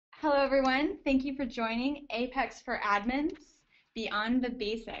Hello, everyone. Thank you for joining Apex for Admins, Beyond the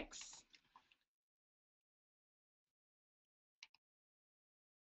Basics.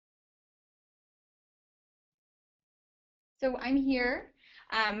 So I'm here.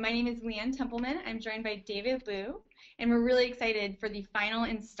 My name is LeeAnne Templeman. I'm joined by David Liu, and we're really excited for the final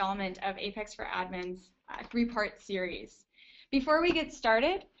installment of Apex for Admins three-part series. Before we get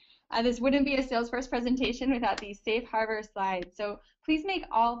started, this wouldn't be a Salesforce presentation without these safe harbor slides. So please make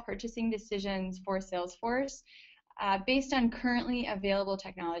all purchasing decisions for Salesforce based on currently available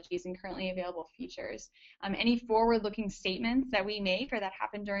technologies and currently available features. Any forward-looking statements that we make or that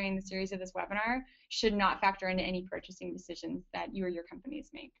happen during the series of this webinar should not factor into any purchasing decisions that you or your companies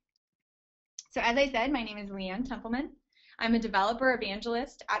make. So as I said, my name is LeeAnne Templeman. I'm a developer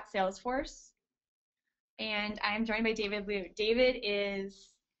evangelist at Salesforce, and I am joined by David Liu. David is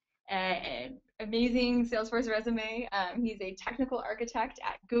an amazing Salesforce resume. He's a technical architect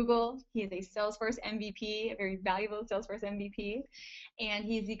at Google. He is a Salesforce MVP, a very valuable Salesforce MVP, and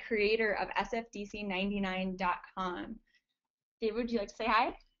he's the creator of SFDC99.com. David, would you like to say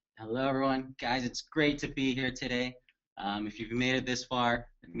hi? Hello, everyone. Guys, it's great to be here today. If you've made it this far,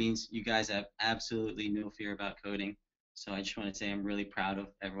 it means you guys have absolutely no fear about coding. So I just want to say I'm really proud of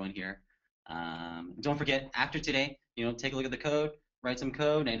everyone here. Don't forget, after today, take a look at the code, write some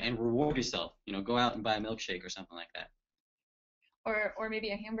code, and reward yourself. Go out and buy a milkshake or something like that. Or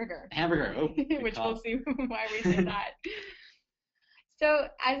maybe a hamburger. A hamburger, oh, which we'll see why we say that. So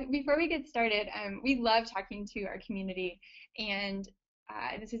before we get started, we love talking to our community, and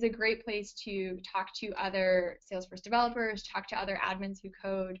this is a great place to talk to other Salesforce developers, talk to other admins who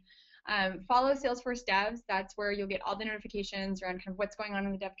code. Follow Salesforce Devs. That's where you'll get all the notifications around kind of what's going on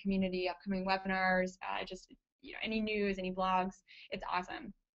in the dev community, upcoming webinars, just any news, any blogs. It's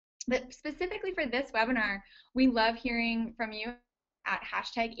awesome. But specifically for this webinar, we love hearing from you at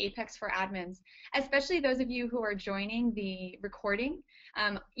 #ApexForAdmins, especially those of you who are joining the recording.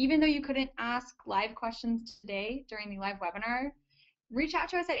 Even though you couldn't ask live questions today during the live webinar, reach out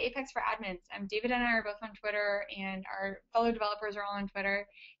to us at Apex for Admins. David and I are both on Twitter, and our fellow developers are all on Twitter,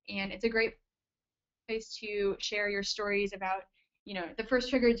 and it's a great place to share your stories about the first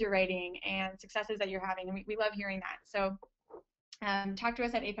triggers you're writing and successes that you're having, and we love hearing that. So talk to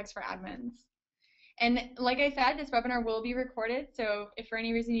us at Apex for Admins. And like I said, this webinar will be recorded, so if for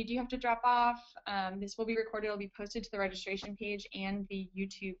any reason you do have to drop off, this will be recorded. It will be posted to the registration page and the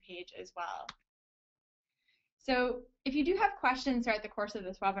YouTube page as well. So if you do have questions throughout the course of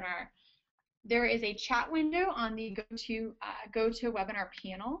this webinar, there is a chat window on the GoToWebinar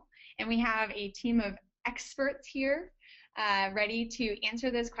panel, and we have a team of experts here ready to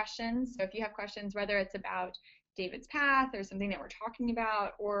answer those questions. So if you have questions, whether it's about David's path or something that we're talking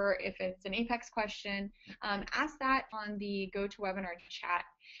about, or if it's an Apex question, ask that on the GoToWebinar chat.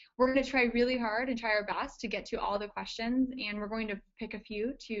 We're going to try really hard and try our best to get to all the questions, and we're going to pick a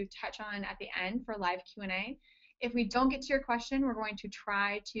few to touch on at the end for live Q&A. If we don't get to your question, we're going to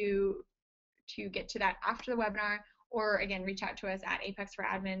try to get to that after the webinar, or again, reach out to us at Apex for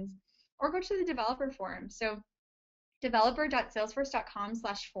Admins, or go to the developer forum. So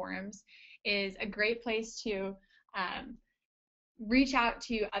developer.salesforce.com/forums is a great place to reach out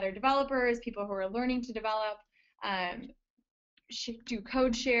to other developers, people who are learning to develop, do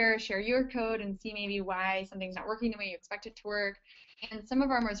code share your code, and see maybe why something's not working the way you expect it to work. And some of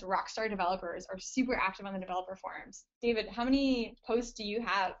our most rockstar developers are super active on the developer forums. David, how many posts do you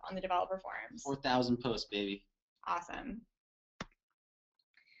have on the developer forums? 4,000 posts, baby. Awesome.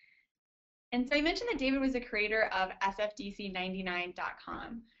 And so I mentioned that David was the creator of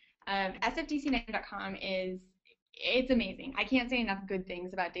SFDC99.com. SFDC99.com it's amazing. I can't say enough good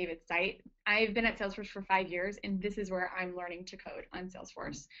things about David's site. I've been at Salesforce for 5 years, and this is where I'm learning to code on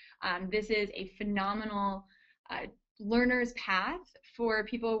Salesforce. This is a phenomenal learner's path for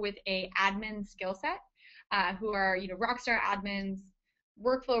people with a admin skill set, who are rockstar admins,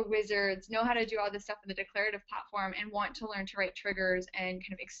 workflow wizards, know how to do all this stuff in the declarative platform, and want to learn to write triggers and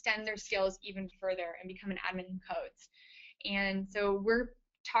kind of extend their skills even further and become an admin who codes. And so we're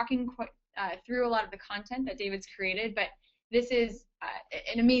talking through a lot of the content that David's created, but this is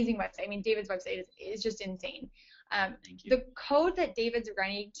an amazing website. I mean, David's website is just insane. Thank you. The code that David's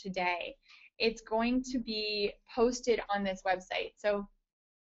running today, it's going to be posted on this website. So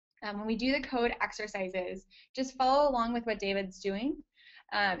when we do the code exercises, just follow along with what David's doing,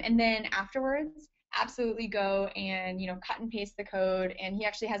 and then afterwards, absolutely go and cut and paste the code. And he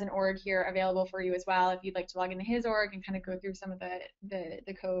actually has an org here available for you as well if you'd like to log into his org and kind of go through some of the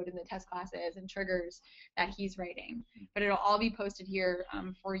code and the test classes and triggers that he's writing. But it'll all be posted here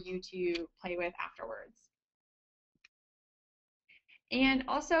for you to play with afterwards. And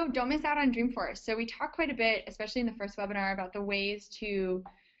also, don't miss out on Dreamforce. So we talked quite a bit, especially in the first webinar, about the ways to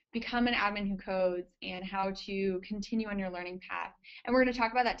become an admin who codes and how to continue on your learning path. And we're going to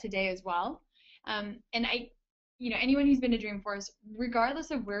talk about that today as well. And anyone who's been to Dreamforce, regardless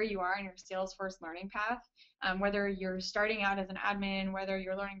of where you are in your Salesforce learning path, whether you're starting out as an admin, whether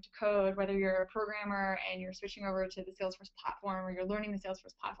you're learning to code, whether you're a programmer and you're switching over to the Salesforce platform, or you're learning the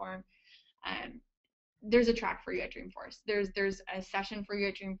Salesforce platform, there's a track for you at Dreamforce. There's a session for you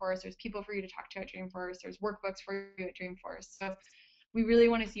at Dreamforce. There's people for you to talk to at Dreamforce. There's workbooks for you at Dreamforce. So we really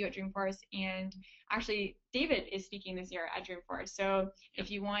want to see you at Dreamforce. And actually, David is speaking this year at Dreamforce. So if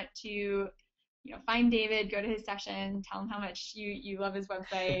you want to find David, go to his session, tell him how much you love his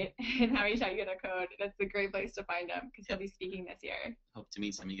website and how he taught you to code. That's a great place to find him because he'll be speaking this year. Hope to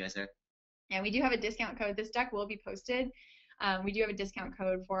meet some of you guys there. And we do have a discount code. This deck will be posted. We do have a discount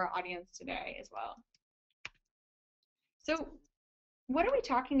code for our audience today as well. So what are we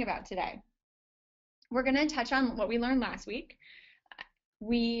talking about today? We're going to touch on what we learned last week.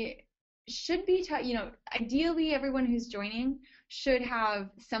 We should be, ideally everyone who's joining should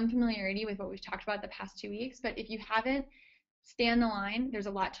have some familiarity with what we've talked about the past 2 weeks, but if you haven't, stay on the line. There's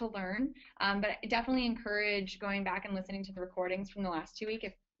a lot to learn, but I definitely encourage going back and listening to the recordings from the last 2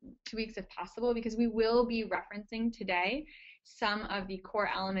 weeks if possible, because we will be referencing today some of the core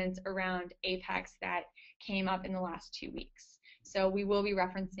elements around Apex that came up in the last 2 weeks. So we will be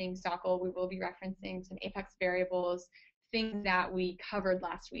referencing SOQL, we will be referencing some Apex variables, things that we covered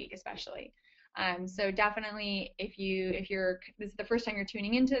last week especially. So definitely, if this is the first time you're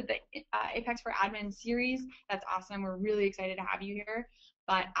tuning into the Apex for Admin series, that's awesome. We're really excited to have you here.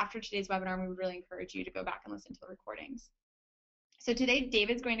 But after today's webinar, we would really encourage you to go back and listen to the recordings. So today,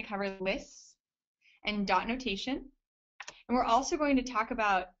 David's going to cover lists and dot notation. And we're also going to talk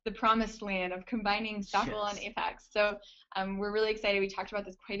about the promised land of combining SOQL and Apex. So we're really excited. We talked about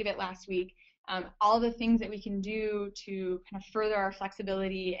this quite a bit last week. All the things that we can do to kind of further our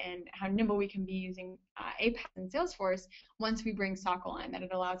flexibility and how nimble we can be using Apex and Salesforce once we bring SOQL in, that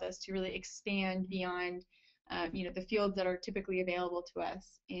it allows us to really expand beyond the fields that are typically available to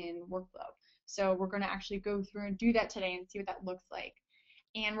us in workflow. So we're going to actually go through and do that today and see what that looks like.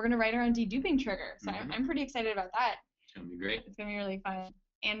 And we're going to write our own deduping trigger. So I'm pretty excited about that. It's going to be great. It's going to be really fun.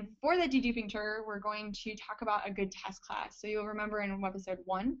 And for the deduping trigger, we're going to talk about a good test class. So you'll remember in episode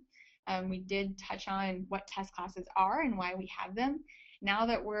 1, we did touch on what test classes are and why we have them. Now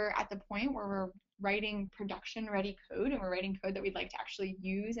that we're at the point where we're writing production-ready code and we're writing code that we'd like to actually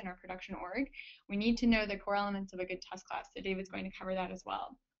use in our production org, we need to know the core elements of a good test class. So David's going to cover that as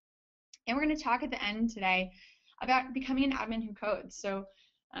well. And we're going to talk at the end today about becoming an admin who codes. So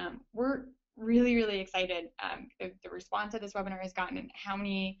we're really, really excited. The response that this webinar has gotten and how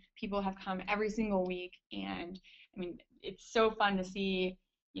many people have come every single week. And I mean, it's so fun to see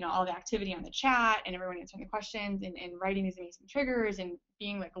all the activity on the chat and everyone answering the questions and writing these amazing triggers and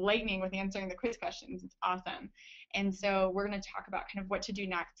being like lightning with answering the quiz questions. It's awesome. And so we're going to talk about kind of what to do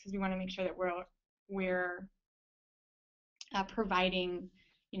next because we want to make sure that we're providing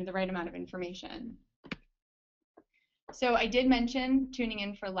the right amount of information. So I did mention tuning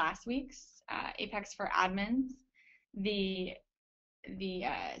in for last week's Apex for Admins. The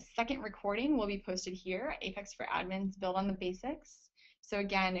second recording will be posted here, Apex for Admins, Build on the Basics. So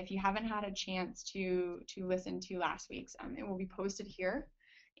again, if you haven't had a chance to listen to last week's, it will be posted here,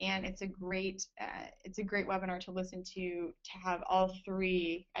 and it's a great webinar to listen to have all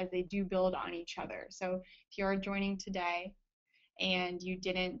three as they do build on each other. So if you are joining today and you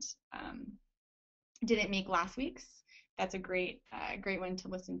didn't make last week's, that's a great one to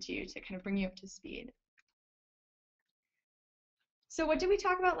listen to kind of bring you up to speed. So what did we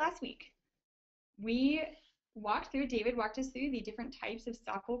talk about last week? David walked us through the different types of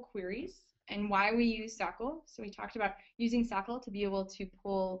SOQL queries and why we use SOQL. So we talked about using SOQL to be able to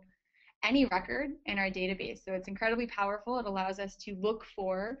pull any record in our database. So it's incredibly powerful. It allows us to look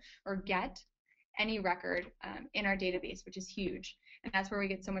for or get any record in our database, which is huge. And that's where we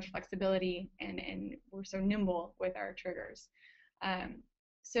get so much flexibility and we're so nimble with our triggers.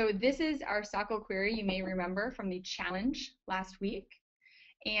 So this is our SOQL query you may remember from the challenge last week.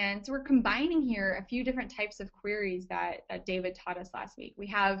 And so we're combining here a few different types of queries that David taught us last week. We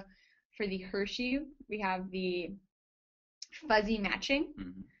have for the Hershey, we have the fuzzy matching.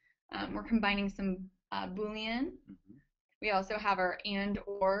 Mm-hmm. We're combining some Boolean. Mm-hmm. We also have our and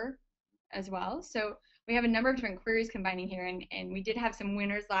or as well. So we have a number of different queries combining here, and we did have some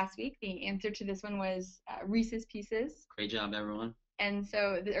winners last week. The answer to this one was Reese's Pieces. Great job, everyone. And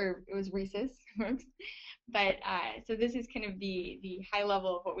so, or it was Reese's. But so this is kind of the high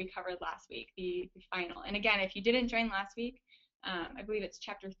level of what we covered last week, the final. And again, if you didn't join last week, I believe it's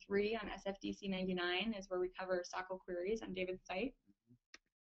chapter 3 on SFDC 99 is where we cover SOQL queries on David's site.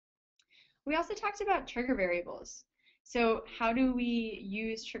 We also talked about trigger variables. So how do we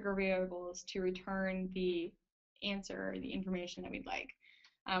use trigger variables to return the answer or the information that we'd like?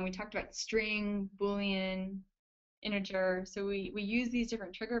 We talked about string, Boolean, integer. So we use these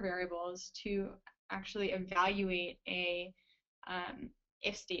different trigger variables to actually evaluate a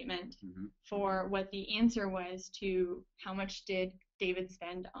if statement for what the answer was to how much did David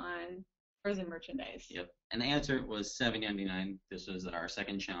spend on frozen merchandise. Yep, and the answer was $7.99. This was our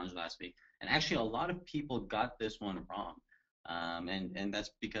second challenge last week. And actually, a lot of people got this one wrong. And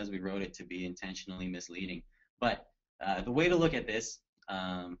that's because we wrote it to be intentionally misleading. But the way to look at this,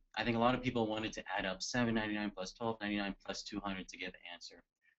 I think a lot of people wanted to add up $7.99 plus $12.99 plus $200 to get the answer.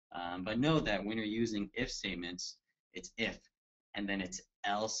 But know that when you're using if statements, it's if, and then it's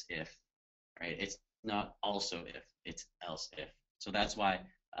else if, right? It's not also if, it's else if. So that's why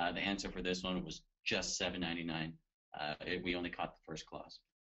the answer for this one was just $7.99. We only caught the first clause.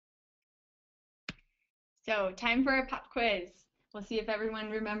 So time for a pop quiz. We'll see if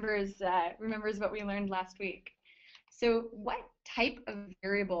everyone remembers what we learned last week. So what type of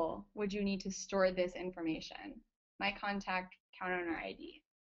variable would you need to store this information? My contact, count owner ID.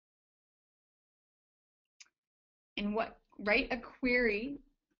 And write a query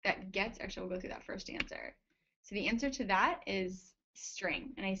that gets, actually we'll go through that first answer. So the answer to that is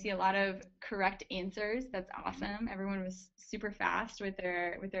string. And I see a lot of correct answers. That's awesome. Everyone was super fast with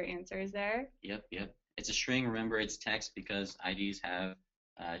their answers there. Yep. It's a string. Remember, it's text because IDs have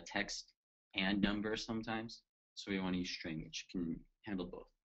text and numbers sometimes. So we want to use string, which can handle both.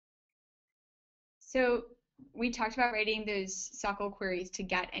 So we talked about writing those SOQL queries to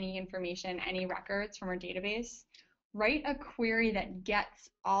get any information, any records from our database. Write a query that gets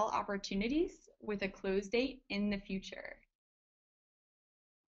all opportunities with a close date in the future.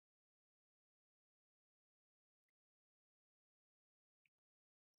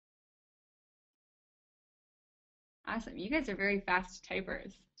 Awesome. You guys are very fast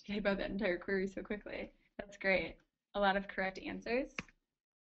typers. You type out that entire query so quickly. That's great. A lot of correct answers.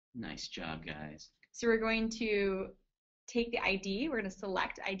 Nice job, guys. So we're going to take the ID. We're going to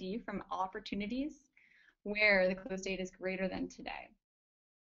select ID from all opportunities where the close date is greater than today.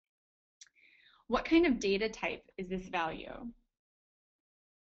 What kind of data type is this value?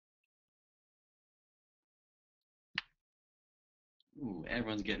 Ooh,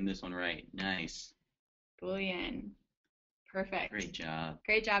 everyone's getting this one right. Nice. Boolean. Perfect. Great job.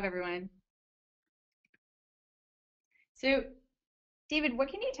 Great job, everyone. So, David, what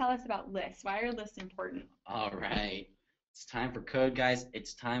can you tell us about lists? Why are lists important? All right. It's time for code, guys.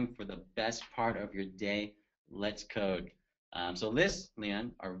 It's time for the best part of your day. Let's code. So lists,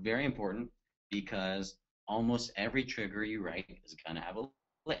 LeeAnne, are very important because almost every trigger you write is going to have a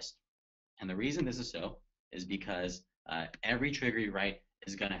list. And the reason this is so is because every trigger you write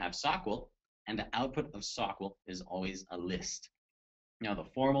is going to have SOQL, and the output of SOQL is always a list. Now, the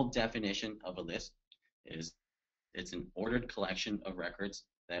formal definition of a list is it's an ordered collection of records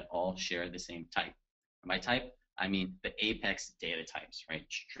that all share the same type. And by type, I mean the apex data types, right?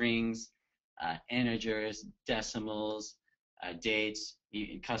 Strings, integers, decimals, dates,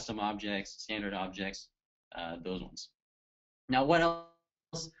 custom objects, standard objects, those ones. Now, what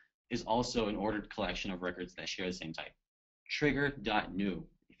else is also an ordered collection of records that share the same type? Trigger.new.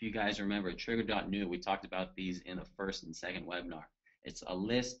 If you guys remember, trigger.new, we talked about these in the first and second webinar. It's a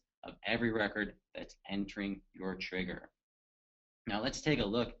list of every record that's entering your trigger. Now let's take a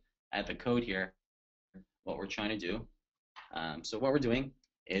look at the code here, what we're trying to do. So what we're doing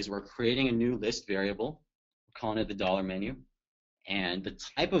is we're creating a new list variable, we're calling it the dollar menu, and the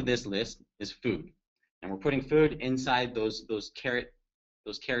type of this list is food. And we're putting food inside those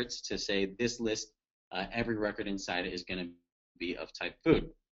carets to say this list, every record inside it is going to be of type food.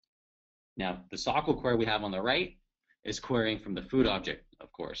 Now the SOQL query we have on the right is querying from the food object,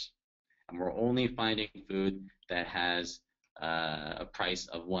 of course. And we're only finding food that has a price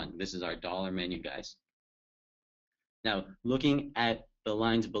of 1. This is our dollar menu, guys. Now, looking at the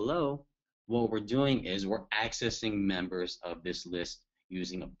lines below, what we're doing is we're accessing members of this list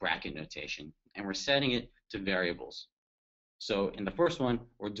using a bracket notation, and we're setting it to variables. So in the first one,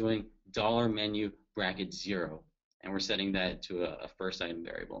 we're doing dollar menu bracket 0, and we're setting that to a first item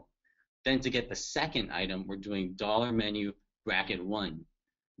variable. Then to get the second item, we're doing dollar menu bracket 1.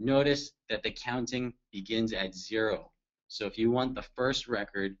 Notice that the counting begins at 0. So if you want the first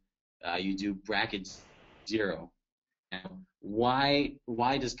record, you do bracket 0. Now, why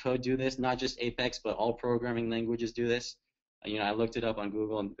does code do this? Not just Apex, but all programming languages do this. I looked it up on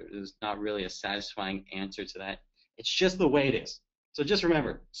Google, and there's not really a satisfying answer to that. It's just the way it is. So just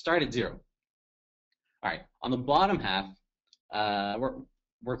remember, start at 0. All right, on the bottom half,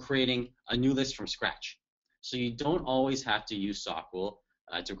 we're creating a new list from scratch. So you don't always have to use SOQL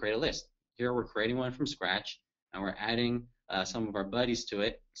to create a list. Here we're creating one from scratch, and we're adding some of our buddies to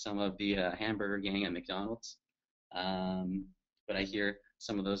it, some of the hamburger gang at McDonald's. But I hear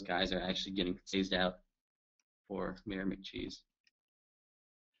some of those guys are actually getting phased out for Mayor McCheese.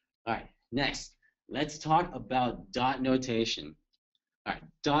 All right, next, let's talk about dot notation. All right,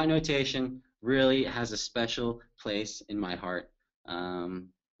 dot notation really has a special place in my heart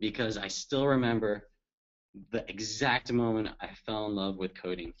because I still remember the exact moment I fell in love with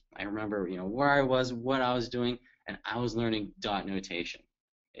coding. I remember, where I was, what I was doing, and I was learning dot notation.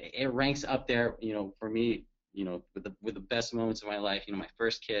 It ranks up there, for me, with the best moments of my life. My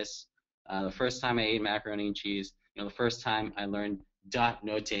first kiss, the first time I ate macaroni and cheese, the first time I learned dot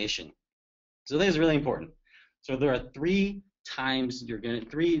notation. So this is really important. So there are three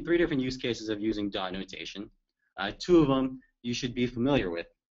different use cases of using dot notation. 2 of them you should be familiar with.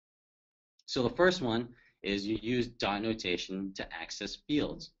 So the first one is you use dot notation to access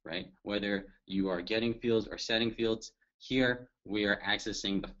fields, right? Whether you are getting fields or setting fields, here we are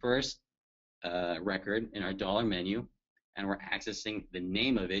accessing the first record in our dollar menu, and we're accessing the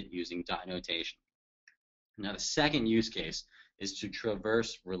name of it using dot notation. Now the second use case is to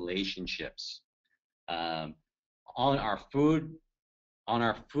traverse relationships. On our food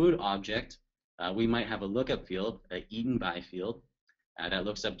object, we might have a lookup field, an eaten by field, that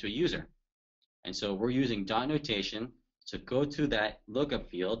looks up to a user. And so we're using dot notation to go to that lookup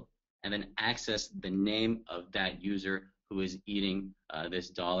field and then access the name of that user who is eating this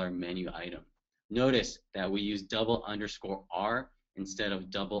dollar menu item. Notice that we use _R instead of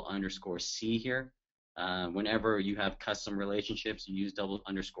 _C here. Whenever you have custom relationships, you use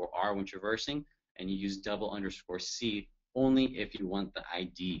 _R when traversing, and you use _C only if you want the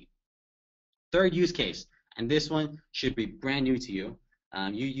ID. Third use case, and this one should be brand new to you.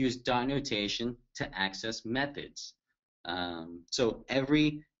 You use dot notation to access methods. So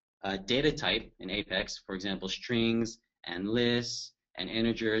every data type in Apex, for example, strings and lists and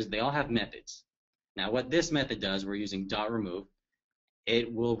integers, they all have methods. Now what this method does, we're using dot remove.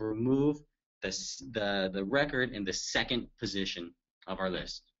 It will remove the record in the second position of our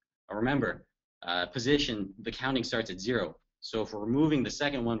list. Remember, position, the counting starts at 0. So if we're removing the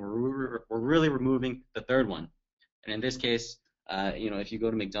second one, we're really removing the third one. And in this case, if you go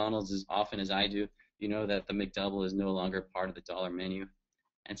to McDonald's as often as I do, you know that the McDouble is no longer part of the dollar menu.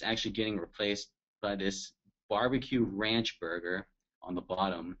 And it's actually getting replaced by this barbecue ranch burger on the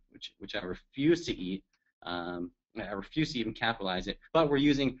bottom, which I refuse to eat. I refuse to even capitalize it. But we're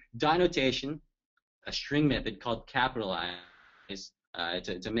using dot notation, a string method called capitalize,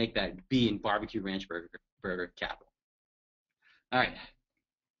 to make that B in barbecue ranch burger capital. All right,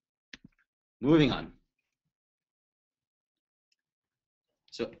 moving on.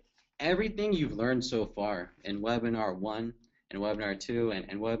 So everything you've learned so far in Webinar 1 and Webinar 2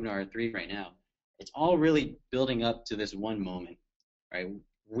 and Webinar 3 right now, it's all really building up to this one moment, right?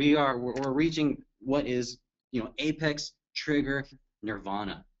 We're reaching what is, Apex Trigger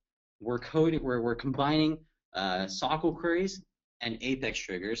Nirvana. We're combining SOQL queries and Apex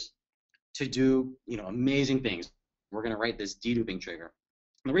triggers to do, amazing things. We're going to write this deduping trigger.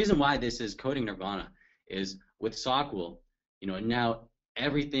 And the reason why this is coding Nirvana is with SOQL, now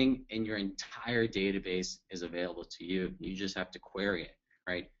everything in your entire database is available to you. You just have to query it,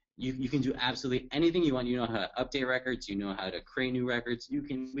 right? You can do absolutely anything you want. You know how to update records. You know how to create new records.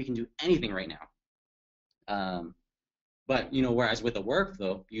 We can do anything right now. But whereas with a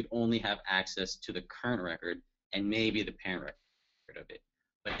workflow, you'd only have access to the current record and maybe the parent record of it.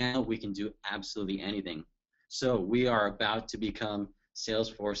 But now we can do absolutely anything. So we are about to become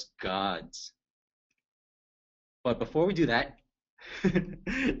Salesforce gods. But before we do that,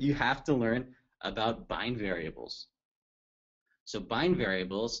 you have to learn about bind variables. So bind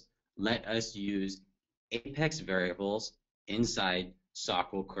variables let us use Apex variables inside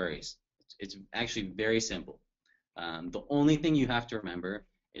SOQL queries. It's actually very simple. The only thing you have to remember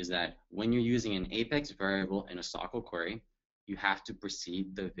is that when you're using an Apex variable in a SOQL query, you have to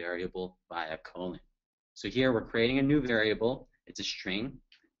precede the variable by a colon. So here we're creating a new variable. It's a string.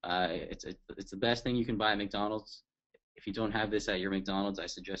 It's the best thing you can buy at McDonald's. If you don't have this at your McDonald's, I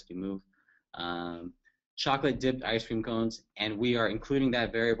suggest you move. Chocolate dipped ice cream cones, and we are including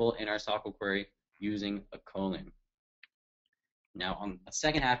that variable in our SOQL query using a colon. Now on the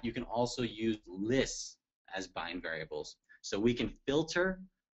second half, you can also use lists as bind variables. So we can filter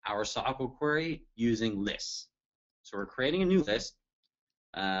our SOQL query using lists. So we're creating a new list.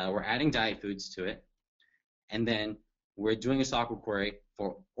 We're adding diet foods to it. and then we're doing a SOQL query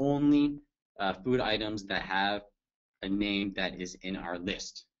for only food items that have a name that is in our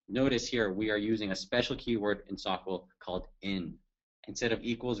list. Notice here we are using a special keyword in SOQL called in. Instead of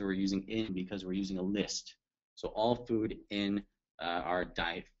equals, we're using in because we're using a list. So all food in our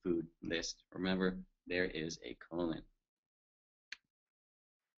diet food list. Remember, there is a colon.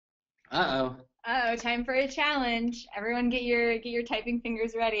 Uh-oh. Uh-oh, time for a challenge. Everyone get your typing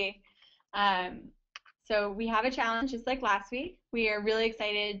fingers ready. So we have a challenge just like last week. We are really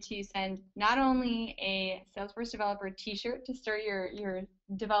excited to send not only a Salesforce developer t-shirt to start your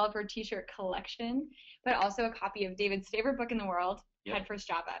developer t-shirt collection, but also a copy of David's favorite book in the world, Head First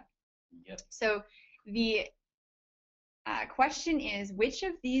Java. Yep. So the question is, which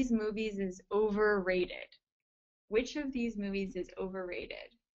of these movies is overrated? Which of these movies is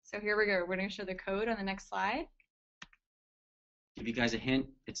overrated? So here we go. We're going to show the code on the next slide. Give you guys a hint.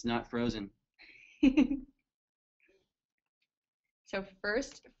 It's not Frozen. So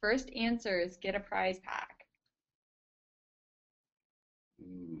first answers get a prize pack.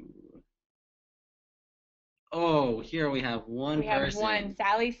 Ooh. Oh, here we have one person. We have one,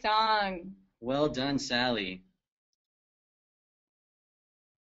 Sally Song. Well done, Sally.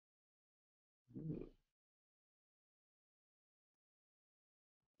 Ooh.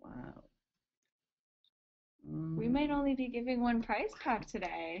 Wow. We might only be giving one prize pack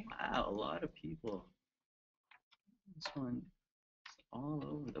today. Wow, a lot of people. This one is all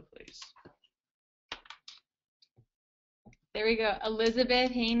over the place. There we go,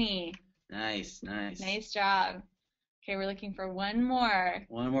 Elizabeth Haney. Nice, nice. Nice job. Okay, we're looking for one more.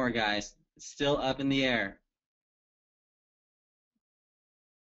 One more, guys. It's still up in the air.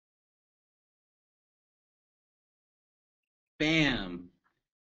 Bam.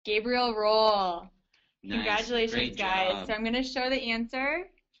 Gabriel Roll. Nice. Congratulations, Great guys. job. So I'm going to show the answer.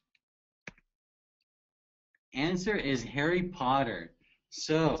 Answer is Harry Potter.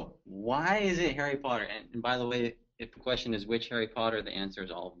 So why is it Harry Potter? And by the way, if the question is which Harry Potter, the answer is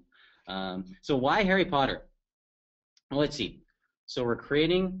all of them. So why Harry Potter? Well, let's see. So we're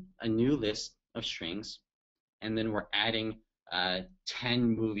creating a new list of strings, and then we're adding 10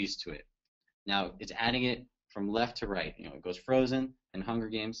 movies to it. Now, it's adding it from left to right. You know, it goes Frozen, then Hunger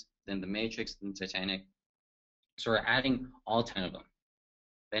Games, then The Matrix, then Titanic. So we're adding all 10 of them.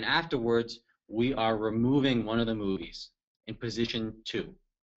 Then afterwards, we are removing one of the movies in position 2.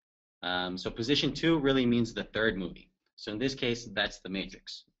 So position 2 really means the third movie. So in this case, that's The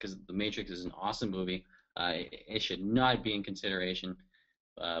Matrix, because The Matrix is an awesome movie. It should not be in consideration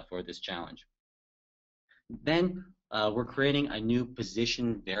for this challenge. Then we're creating a new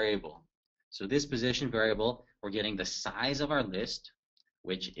position variable. So this position variable, we're getting the size of our list,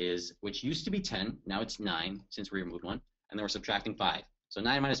 which used to be 10, now it's 9 since we removed one, and then we're subtracting 5. So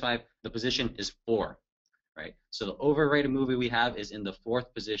 9 minus 5, the position is 4, right? So the overrated movie we have is in the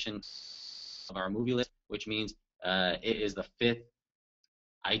 4th position of our movie list, which means it is the 5th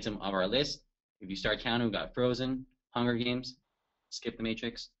item of our list. If you start counting, we've got Frozen, Hunger Games, skip The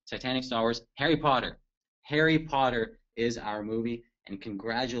Matrix, Titanic, Star Wars, Harry Potter. Harry Potter is our movie, and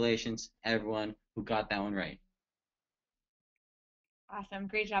congratulations everyone who got that one right. Awesome.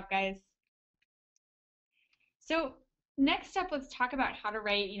 Great job, guys. So next up, let's talk about how to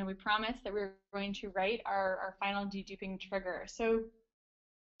write. You know, we promised that we were going to write our final deduping trigger. So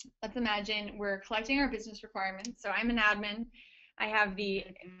let's imagine we're collecting our business requirements. So I'm an admin. I have the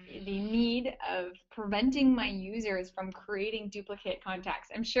need of preventing my users from creating duplicate contacts.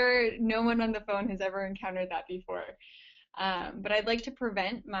 I'm sure no one on the phone has ever encountered that before. But I'd like to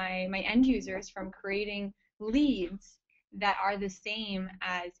prevent my end users from creating leads that are the same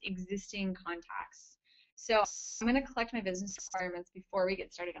as existing contacts. So I'm going to collect my business requirements before we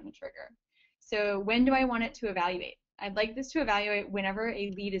get started on the trigger. So when do I want it to evaluate? I'd like this to evaluate whenever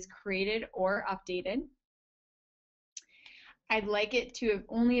a lead is created or updated. I'd like it to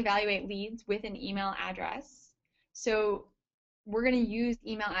only evaluate leads with an email address. So we're going to use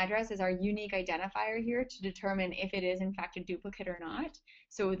email address as our unique identifier here to determine if it is in fact a duplicate or not.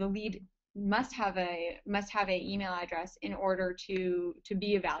 So the lead must have a email address in order to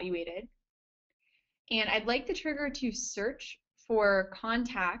be evaluated. And I'd like the trigger to search for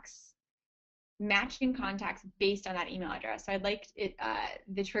contacts, matching contacts based on that email address. So I'd like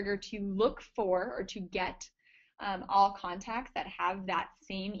the trigger to look for or to get all contacts that have that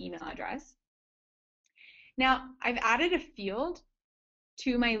same email address. Now, I've added a field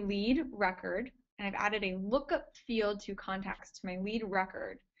to my lead record, and I've added a lookup field to contacts to my lead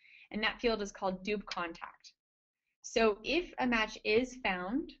record, and that field is called dupe contact. So if a match is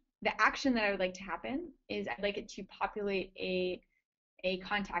found, the action that I would like to happen is I'd like it to populate a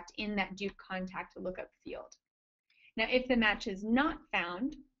contact in that dupe contact lookup field. Now, if the match is not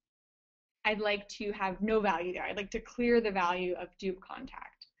found, I'd like to have no value there. I'd like to clear the value of dupe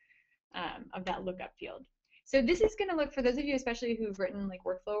contact of that lookup field. So this is going to look, for those of you especially who've written like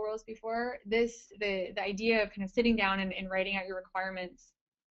workflow rules before, the idea of kind of sitting down and writing out your requirements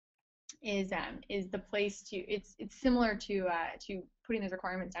is the place to, it's similar to putting those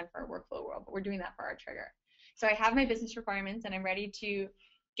requirements down for our workflow rule, but we're doing that for our trigger. So I have my business requirements and I'm ready to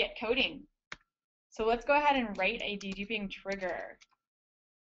get coding. So let's go ahead and write a deduping trigger.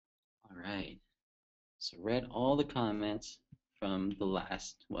 All right. So read all the comments from the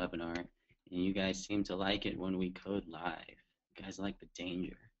last webinar, and you guys seem to like it when we code live. You guys like the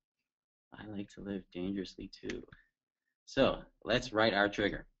danger. I like to live dangerously too. So let's write our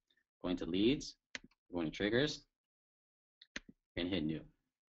trigger. Going to leads, going to triggers, and hit new.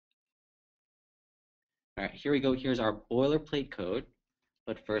 All right, here we go. Here's our boilerplate code.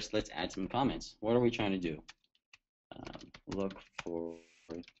 But first, let's add some comments. What are we trying to do? Look for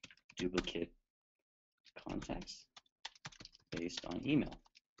duplicate contacts based on email.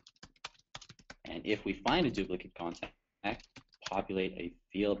 And if we find a duplicate contact, populate a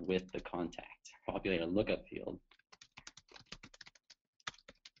field with the contact. Populate a lookup field.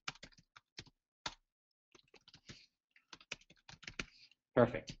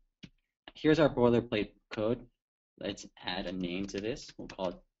 Perfect. Here's our boilerplate code. Let's add a name to this. We'll call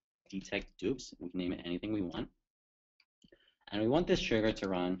it detect dupes. We can name it anything we want. And we want this trigger to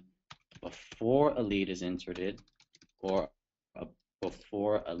run before a lead is inserted or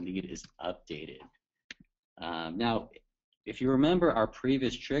before a lead is updated. Now, if you remember our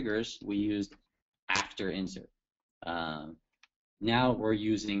previous triggers, we used after insert. Now we're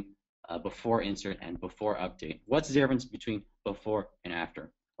using before insert and before update. What's the difference between before and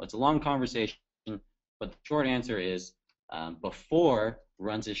after? Well, it's a long conversation, but the short answer is before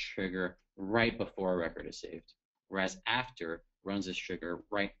runs this trigger right before a record is saved, whereas after runs this trigger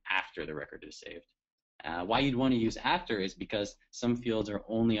right after the record is saved. Why you'd want to use after is because some fields are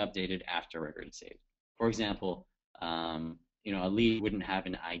only updated after a record is saved. For example, a lead wouldn't have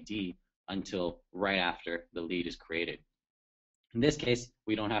an ID until right after the lead is created. In this case,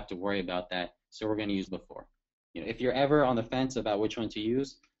 we don't have to worry about that, so we're going to use before. If you're ever on the fence about which one to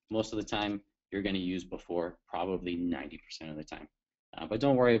use, most of the time you're going to use before, probably 90% of the time. But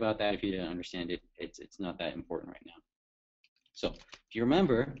don't worry about that if you didn't understand it. It's not that important right now. So if you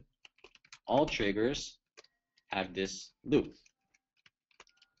remember, all triggers have this loop.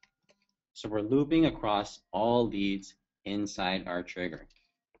 So we're looping across all leads inside our trigger.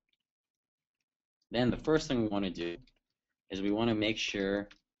 Then the first thing we want to do is we want to make sure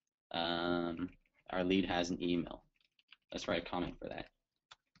our lead has an email. Let's write a comment for that.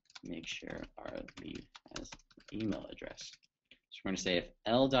 Make sure our lead has an email address. So we're going to say if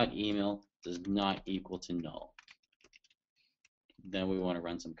l.email does not equal to null, then we want to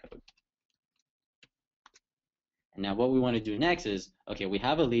run some code. And now what we want to do next is, okay, we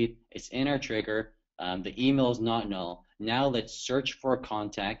have a lead, it's in our trigger, the email is not null. Now let's search for a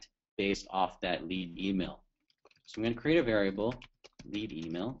contact based off that lead email. So I'm going to create a variable, lead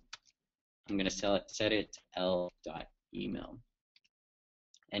email. I'm going to set it to l.email.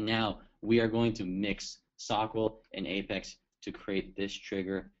 And now we are going to mix SOQL and Apex to create this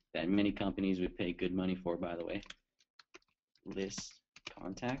trigger that many companies would pay good money for, by the way. List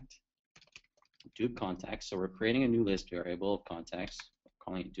contact, dupe contacts. So we're creating a new list variable of contacts,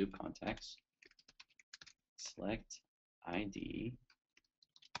 calling it dupe contacts. Select ID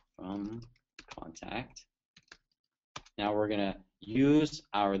from contact. Now we're going to use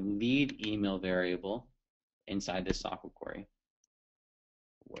our lead email variable inside this SOQL query,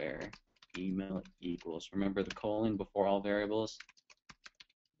 where email equals, remember the colon before all variables,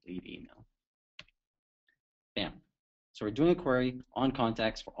 lead email. Bam. So we're doing a query on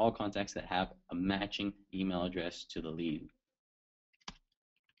contacts for all contacts that have a matching email address to the lead.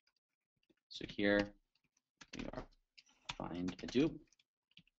 So here we are, find a dupe.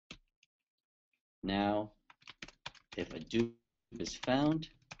 Now, if a dupe is found,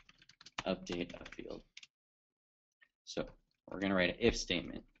 update a field. So we're going to write an if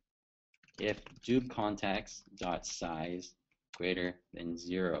statement. If dupe contacts dot size greater than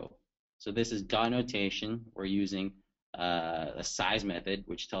 0. So this is dot notation. We're using a size method,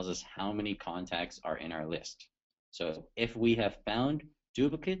 which tells us how many contacts are in our list. So if we have found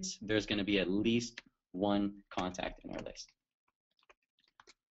duplicates, there's going to be at least one contact in our list.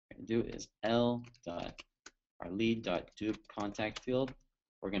 What we're going to do is l dot our lead dot dupe contact field.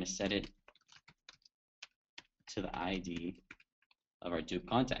 We're going to set it to the ID of our dupe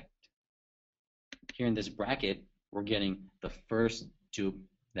contact. Here in this bracket, we're getting the first dupe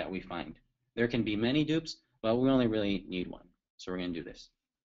that we find. There can be many dupes, but we only really need one. So we're going to do this.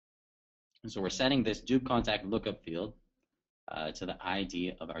 And so we're setting this dupe contact lookup field to the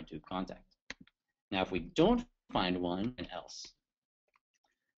ID of our dupe contact. Now, if we don't find one, then else.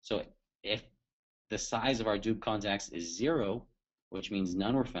 So if the size of our dupe contacts is 0, which means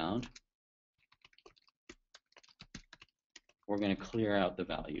none were found, we're going to clear out the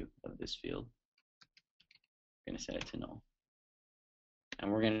value of this field. We're going to set it to null.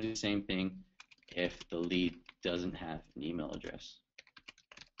 And we're going to do the same thing if the lead doesn't have an email address.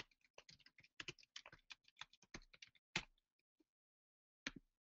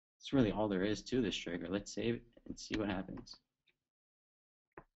 That's really all there is to this trigger. Let's save it and see what happens.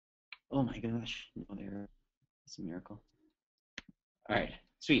 Oh my gosh, no error. It's a miracle. All right,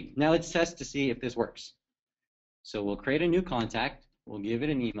 sweet. Now let's test to see if this works. So we'll create a new contact, we'll give it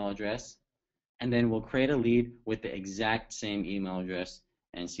an email address, and then we'll create a lead with the exact same email address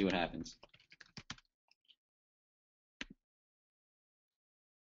and see what happens.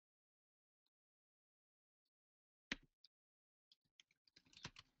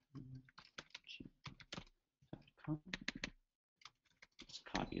 Let's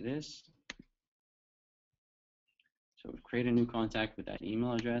copy this. So we've created a new contact with that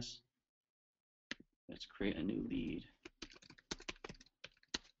email address. Let's create a new lead.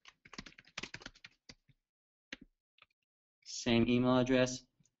 Same email address.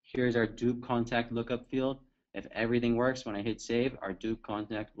 Here's our dupe contact lookup field. If everything works, when I hit save, our dupe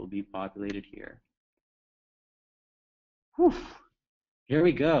contact will be populated here. Whew. Here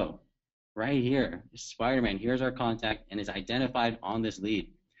we go. Right here, Spider-Man. Here's our contact, and it's identified on this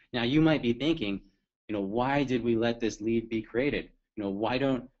lead. Now you might be thinking, why did we let this lead be created? Why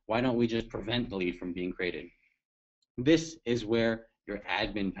don't we just prevent the lead from being created? This is where your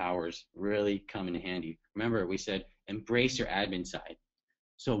admin powers really come in handy. Remember, we said embrace your admin side.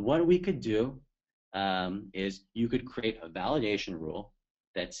 So what we could do is you could create a validation rule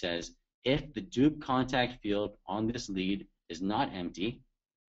that says if the dupe contact field on this lead is not empty,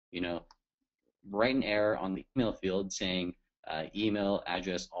 write an error on the email field saying email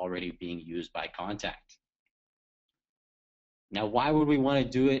address already being used by contact. Now, why would we want to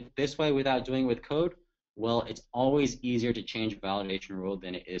do it this way without doing it with code? Well, it's always easier to change a validation rule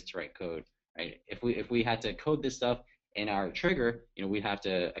than it is to write code, right? If we had to code this stuff in our trigger, we'd have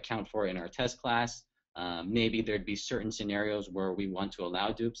to account for it in our test class. Maybe there'd be certain scenarios where we want to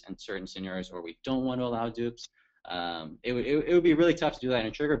allow dupes and certain scenarios where we don't want to allow dupes. It would be really tough to do that in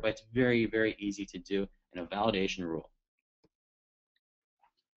a trigger, but it's very, very easy to do in a validation rule.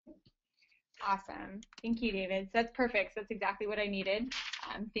 Awesome. Thank you, David. So that's perfect. So that's exactly what I needed.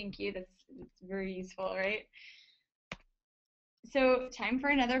 Thank you. That's very useful, right? So time for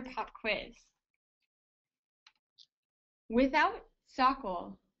another pop quiz. Without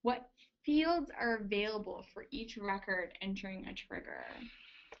SOQL, what fields are available for each record entering a trigger?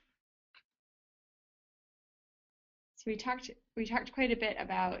 So we talked quite a bit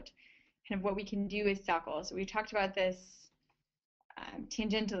about kind of what we can do with SOQL. So we talked about this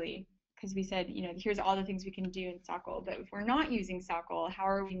tangentially, because we said, here's all the things we can do in SOQL, but if we're not using SOQL, how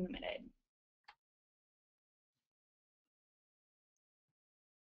are we limited?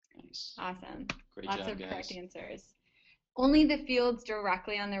 Nice. Awesome. Great Lots job, of guys. correct answers. Only the fields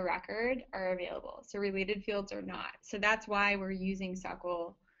directly on the record are available, so related fields are not. So that's why we're using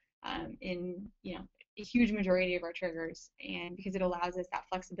SOQL in a huge majority of our triggers, and because it allows us that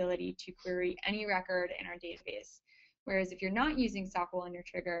flexibility to query any record in our database. Whereas if you're not using SOQL in your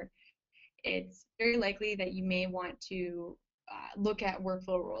trigger, it's very likely that you may want to look at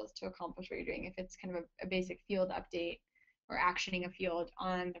workflow rules to accomplish what you're doing if it's kind of a basic field update or actioning a field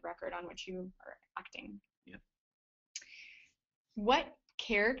on the record on which you are acting. Yep. What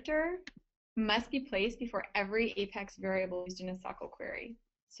character must be placed before every Apex variable used in a SOQL query?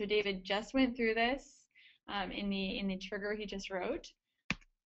 So David just went through this in the trigger he just wrote.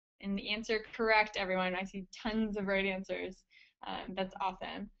 And the answer correct, everyone. I see tons of right answers. That's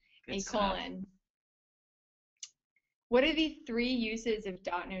awesome. Good a stuff. colon. What are the 3 uses of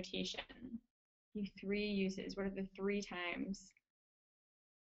dot notation? The 3 uses. What are the 3 times?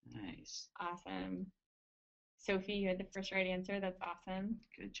 Nice. Awesome. Sophie, you had the first right answer. That's awesome.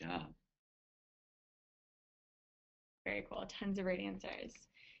 Good job. Very cool. Tons of right answers.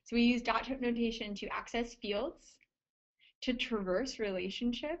 So we use dot notation to access fields, to traverse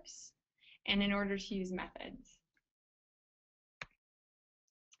relationships, and in order to use methods.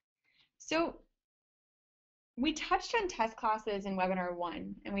 So we touched on test classes in webinar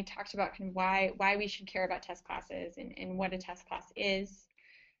 1, and we talked about kind of why we should care about test classes and what a test class is.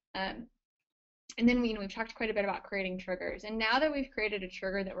 And then we've talked quite a bit about creating triggers. And now that we've created a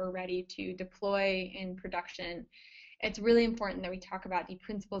trigger that we're ready to deploy in production, it's really important that we talk about the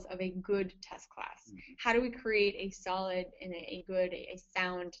principles of a good test class. How do we create a solid and a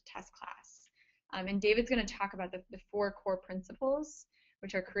sound test class? And David's going to talk about the 4 core principles,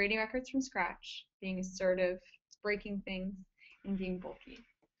 which are creating records from scratch, being assertive, breaking things, and being bulky.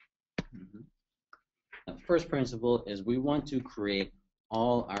 The first principle is we want to create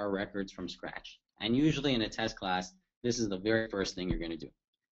all our records from scratch. And usually in a test class, this is the very first thing you're going to do.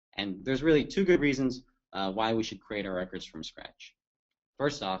 And there's really 2 good reasons why we should create our records from scratch.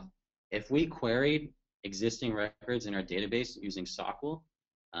 First off, if we queried existing records in our database using SOQL,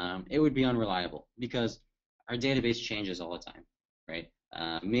 it would be unreliable because our database changes all the time, right?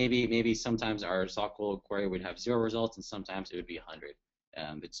 Maybe sometimes our SOQL query would have 0 results and sometimes it would be 100.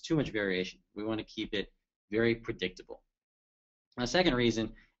 It's too much variation. We want to keep it very predictable. The second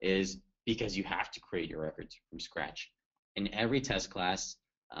reason is because you have to create your records from scratch. In every test class,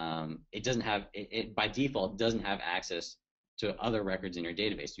 it doesn't have, by default, doesn't have access to other records in your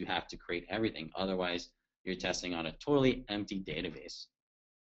database. You have to create everything. Otherwise, you're testing on a totally empty database.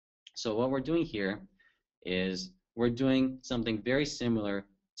 So what we're doing here is we're doing something very similar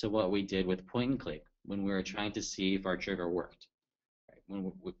to what we did with point and click when we were trying to see if our trigger worked. Right?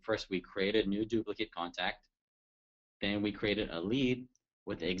 First, we created a new duplicate contact. Then we created a lead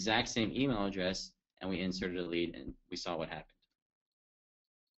with the exact same email address, and we inserted a lead, and we saw what happened.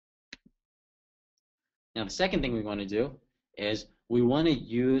 Now, the second thing we want to do is we want to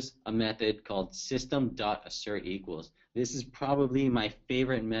use a method called system.assertEquals. This is probably my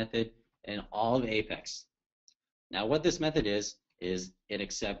favorite method in all of Apex. Now, what this method is it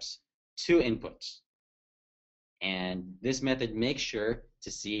accepts 2 inputs. And this method makes sure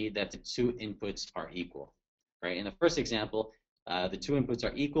to see that the 2 inputs are equal. Right? In the first example, the 2 inputs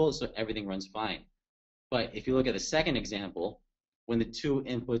are equal, so everything runs fine. But if you look at the second example, when the 2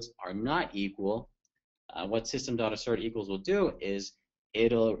 inputs are not equal, what system.assertEquals will do is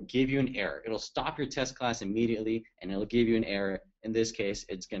it'll give you an error. It'll stop your test class immediately, and it'll give you an error. In this case,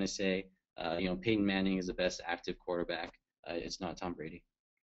 it's going to say, Peyton Manning is the best active quarterback. It's not Tom Brady.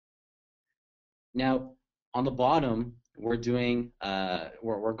 Now, on the bottom, we're doing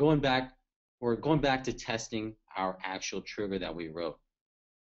we're going back to testing our actual trigger that we wrote.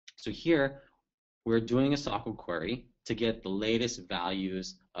 So here, we're doing a SOQL query to get the latest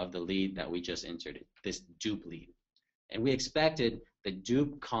values of the lead that we just entered, this dupe lead. And we expected the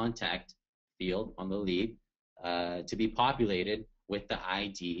dupe contact field on the lead to be populated with the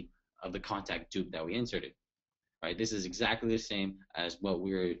ID of the contact dupe that we inserted. Right? This is exactly the same as what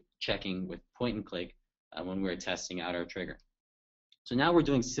we were checking with point and click when we were testing out our trigger. So now we're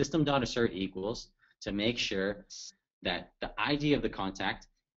doing system.assertEquals to make sure that the ID of the contact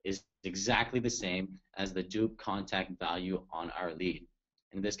is exactly the same as the dupe contact value on our lead.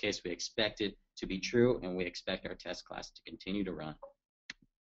 In this case, we expect it to be true, and we expect our test class to continue to run.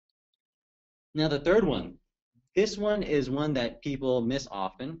 Now the third one, this one is one that people miss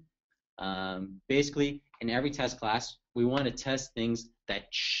often. Basically, in every test class, we want to test things that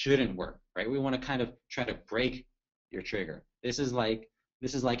shouldn't work, right? We want to kind of try to break your trigger. This is like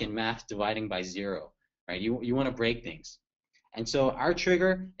in math dividing by 0, right? You want to break things. And so our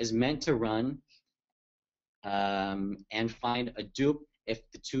trigger is meant to run and find a dupe if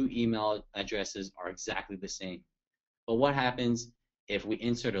the 2 email addresses are exactly the same. But what happens if we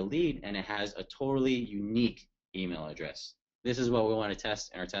insert a lead and it has a totally unique email address? This is what we want to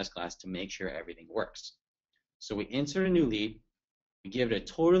test in our test class to make sure everything works. So we insert a new lead, we give it a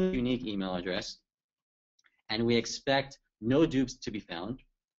totally unique email address, and we expect no dupes to be found.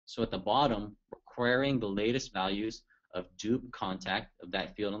 So at the bottom, we're querying the latest values of dupe contact of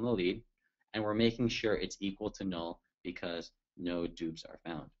that field on the lead, and we're making sure it's equal to null because no dupes are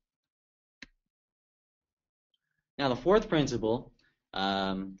found. Now the fourth principle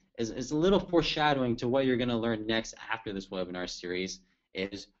is a little foreshadowing to what you're going to learn next after this webinar series,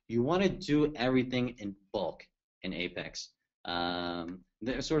 is you want to do everything in bulk in Apex.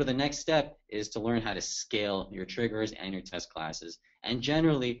 Sort of the next step is to learn how to scale your triggers and your test classes. And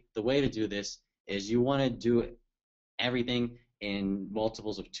generally, the way to do this is you want to do everything in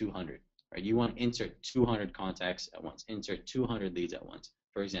multiples of 200. Right? You want to insert 200 contacts at once, insert 200 leads at once,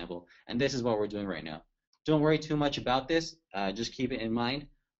 for example. And this is what we're doing right now. Don't worry too much about this. Just keep it in mind.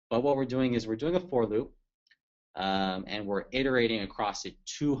 But what we're doing is we're doing a for loop, and we're iterating across it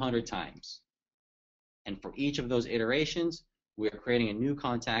 200 times. And for each of those iterations, we're creating a new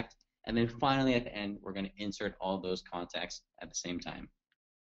contact, and then finally at the end, we're going to insert all those contacts at the same time.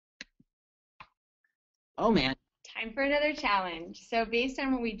 Oh man. Time for another challenge. So based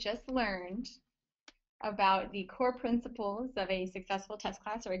on what we just learned, about the core principles of a successful test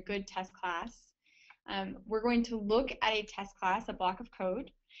class or a good test class. We're going to look at a test class, a block of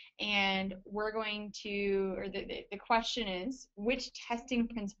code, and we're going to, or the question is, which testing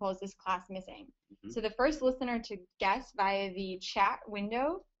principle is this class missing? Mm-hmm. So the first listener to guess via the chat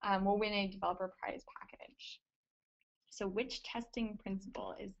window will win a developer prize package. So which testing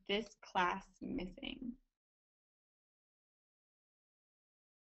principle is this class missing?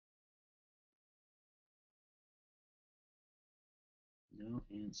 No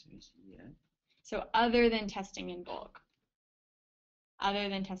answers yet. So other than testing in bulk. Other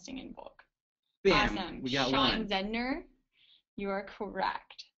than testing in bulk. Bam, awesome. we got Sean one. Zedner, you are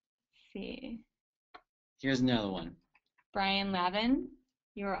correct. Let's see. Here's another one. Brian Lavin,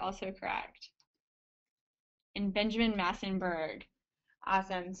 you are also correct. And Benjamin Massenberg.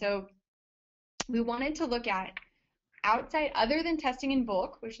 Awesome. So we wanted to look at outside, other than testing in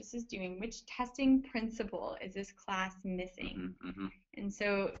bulk, which this is doing, which testing principle is this class missing? Mm-hmm. And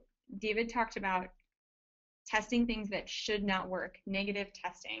so David talked about testing things that should not work, negative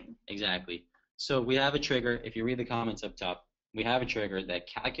testing. Exactly. So we have a trigger. If you read the comments up top, we have a trigger that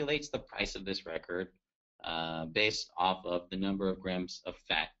calculates the price of this record based off of the number of grams of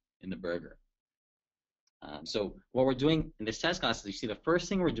fat in the burger. So what we're doing in this test class is, you see, the first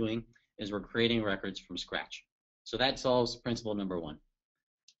thing we're doing is we're creating records from scratch. So that solves principle number one.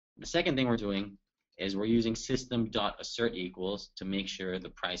 The second thing we're doing is we're using system.assert equals to make sure the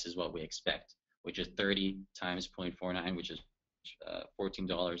price is what we expect, which is 30 times 0.49, which is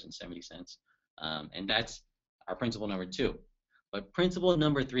 $14.70. And that's our principle number two. But principle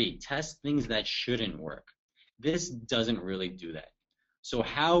number three, test things that shouldn't work. This doesn't really do that. So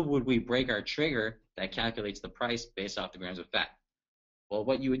how would we break our trigger that calculates the price based off the grams of fat? Well,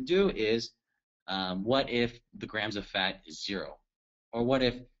 what you would do is, what if the grams of fat is 0? Or what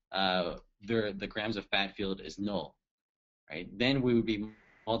if the grams of fat field is null, right? Then we would be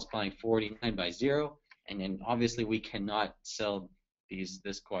multiplying 49 by 0, and then obviously we cannot sell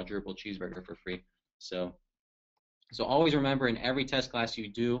this quadruple cheeseburger for free. So always remember, in every test class you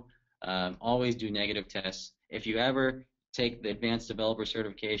do, always do negative tests. If you ever take the advanced developer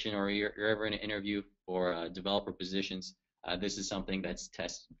certification, or you're ever in an interview for developer positions, this is something that's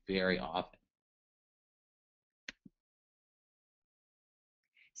tested very often.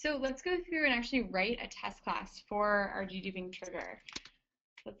 So let's go through and actually write a test class for our deduping trigger.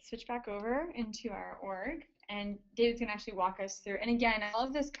 Let's switch back over into our org, and David's going to actually walk us through. And again, all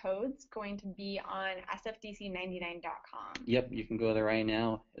of this code's going to be on sfdc99.com. Yep, you can go there right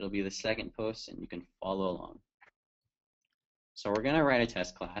now. It'll be the second post, and you can follow along. So we're going to write a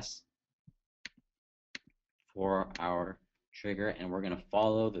test class for our trigger, and we're going to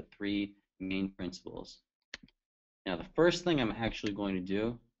follow the three main principles. Now, the first thing I'm actually going to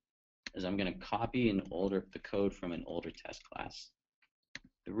do is I'm going to copy the code from an older test class.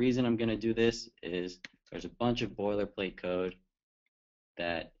 The reason I'm going to do this is there's a bunch of boilerplate code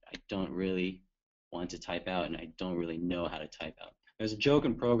that I don't really want to type out, and I don't really know how to type out. There's a joke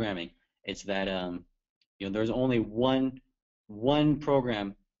in programming. It's that there's only one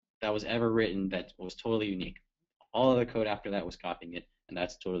program that was ever written that was totally unique. All of the code after that was copying it, and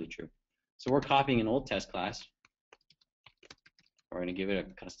that's totally true. So we're copying an old test class. We're going to give it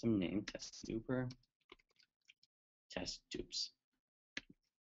a custom name, test duper, test dupes.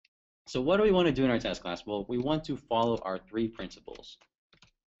 So what do we want to do in our test class? Well, we want to follow our three principles.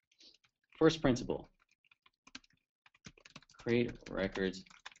 First principle, create records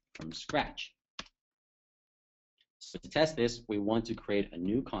from scratch. So to test this, we want to create a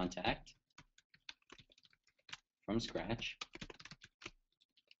new contact from scratch.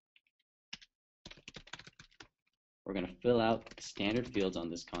 We're going to fill out the standard fields on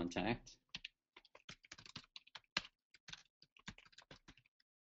this contact.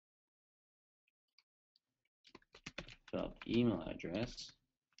 Fill out the email address.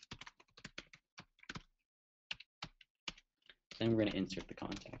 Then we're going to insert the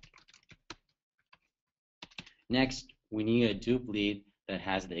contact. Next, we need a dupe lead that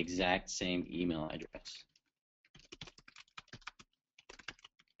has the exact same email address.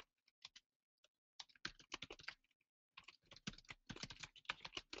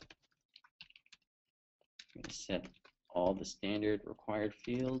 I'm going to set all the standard required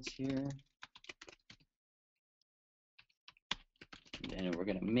fields here. And then we're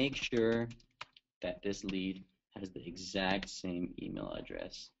going to make sure that this lead has the exact same email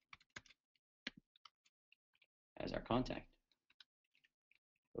address as our contact.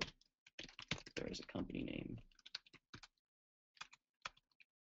 Oh, there is a company name.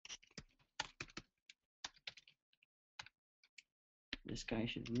 This guy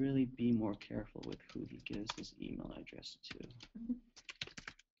should really be more careful with who he gives his email address to.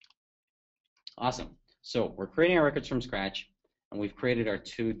 Awesome. So we're creating our records from scratch, and we've created our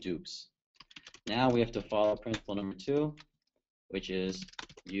 2 dupes. Now we have to follow principle number 2, which is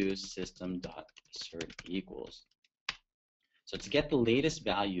use system.assert equals. So to get the latest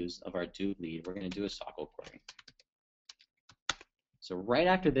values of our dupe lead, we're going to do a SOQL query. So right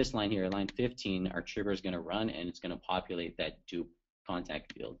after this line here, line 15, our trigger is going to run, and it's going to populate that dupe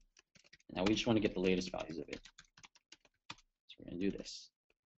contact field. Now we just want to get the latest values of it. So we're going to do this.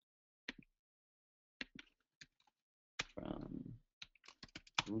 From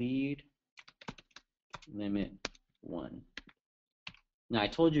lead limit 1. Now I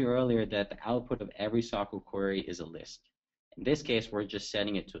told you earlier that the output of every SOQL query is a list. In this case, we're just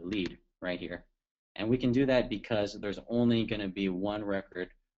setting it to a lead right here. And we can do that because there's only going to be 1 record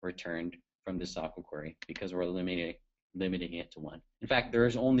returned from the SOQL query because we're limiting it to 1. In fact, there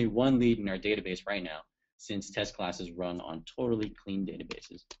is only 1 lead in our database right now since test classes run on totally clean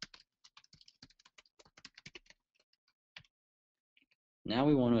databases. Now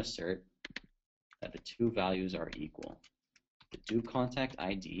we want to assert that the 2 values are equal. The dupe contact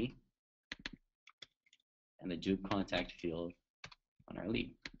ID and the dupe contact field on our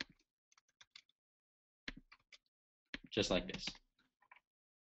lead. Just like this.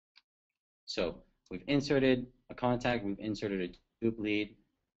 So we've inserted a contact, we've inserted a dupe lead,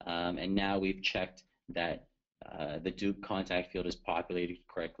 and now we've checked that the dupe contact field is populated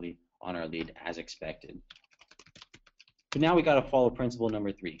correctly on our lead as expected. But now we got to follow principle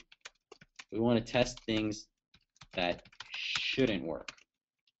number 3. We want to test things that shouldn't work.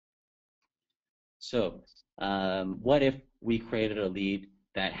 So what if we created a lead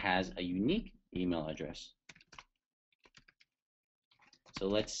that has a unique email address? So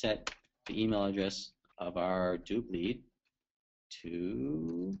let's set the email address of our dupe lead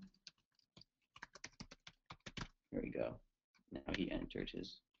to, here we go. Now he entered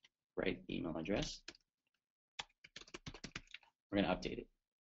his right email address. We're going to update it.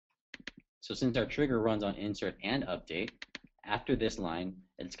 So since our trigger runs on insert and update, after this line,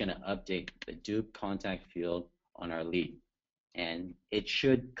 it's going to update the dupe contact field on our lead, and it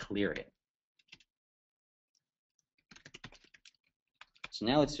should clear it. So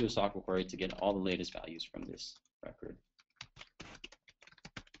now let's do a SOQL query to get all the latest values from this record.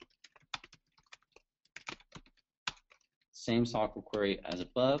 Same SOQL query as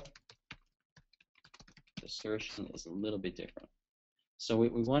above. The assertion is a little bit different. So we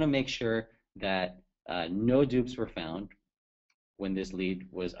want to make sure that no dupes were found when this lead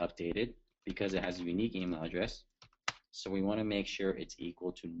was updated because it has a unique email address. So we want to make sure it's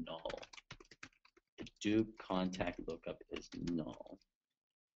equal to null. The dupe contact lookup is null.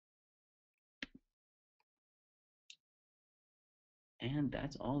 And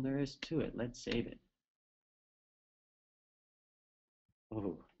that's all there is to it. Let's save it.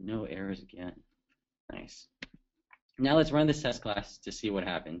 Oh, no errors again. Nice. Now let's run this test class to see what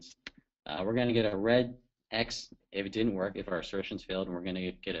happens. We're going to get a red X if it didn't work, if our assertions failed, and we're going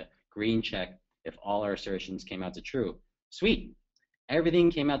to get a green check if all our assertions came out to true. Sweet. Everything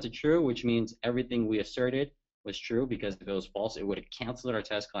came out to true, which means everything we asserted was true, because if it was false, it would have canceled our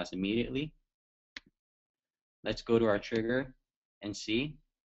test class immediately. Let's go to our trigger and see.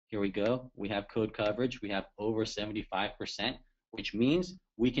 Here we go. We have code coverage. We have over 75%, which means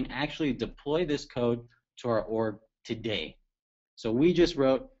we can actually deploy this code to our org today. So we just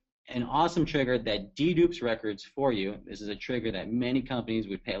wrote an awesome trigger that dedupes records for you. This is a trigger that many companies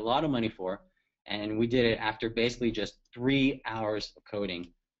would pay a lot of money for, and we did it after basically just 3 hours of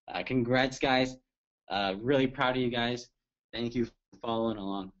coding. Congrats, guys. Really proud of you guys. Thank you for following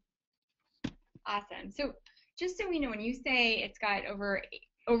along. Awesome. So just so we know, when you say it's got over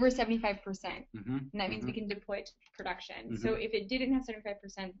 75%, and that means we can deploy it to production. So if it didn't have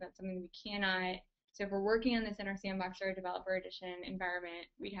 75%, that's something we cannot. So if we're working on this in our sandbox or developer edition environment,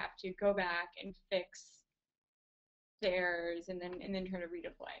 we'd have to go back and fix the errors and then try to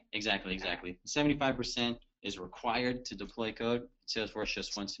redeploy. Exactly. 75% is required to deploy code. Salesforce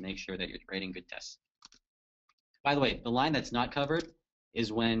just wants to make sure that you're writing good tests. By the way, the line that's not covered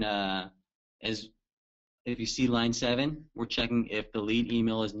is when if you see line 7, we're checking if the lead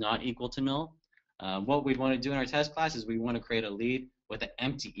email is not equal to null. What we'd want to do in our test class is we want to create a lead with an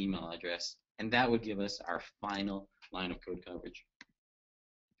empty email address, and that would give us our final line of code coverage.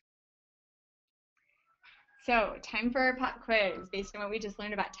 So time for our pop quiz based on what we just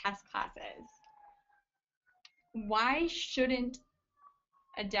learned about test classes. Why shouldn't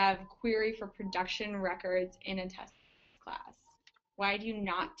a dev query for production records in a test class? Why do you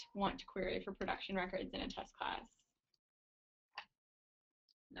not want to query for production records in a test class?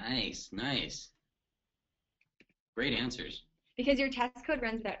 Nice, nice. Great answers. Because your test code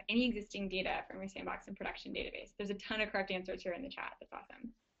runs without any existing data from your sandbox and production database. There's a ton of correct answers here in the chat. That's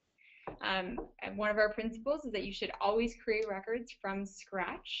awesome. And one of our principles is that you should always create records from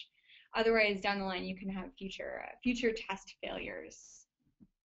scratch. Otherwise, down the line, you can have future test failures.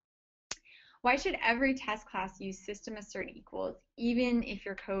 Why should every test class use system assert equals, even if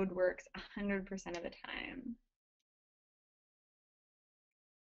your code works 100% of the time?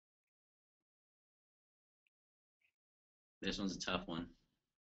 This one's a tough one.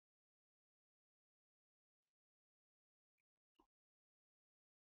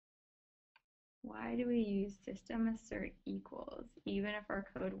 Why do we use system assert equals, even if our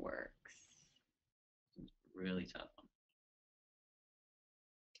code works? Really tough one.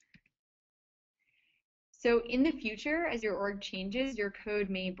 So in the future, as your org changes, your code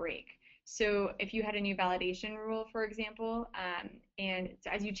may break. So if you had a new validation rule, for example, and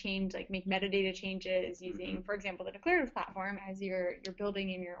as you change, like make metadata changes using, for example, the declarative platform as you're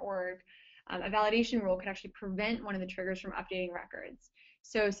building in your org, a validation rule could actually prevent one of the triggers from updating records.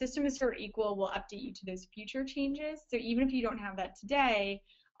 So system assert equal will update you to those future changes. So even if you don't have that today,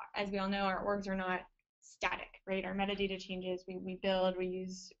 as we all know, our orgs are not static, right? Our metadata changes, we build, we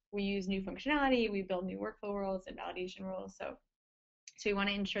use new functionality, we build new workflow rules and validation rules. So we want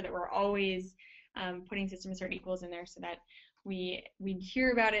to ensure that we're always putting system assert equals in there so that we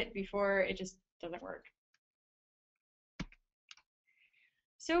hear about it before it just doesn't work.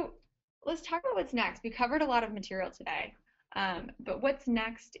 So let's talk about what's next. We covered a lot of material today, but what's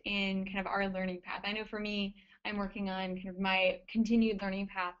next in kind of our learning path? I know for me, I'm working on kind of my continued learning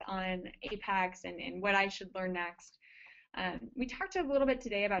path on Apex and what I should learn next. We talked a little bit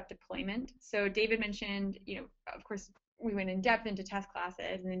today about deployment. So David mentioned, of course, we went in depth into test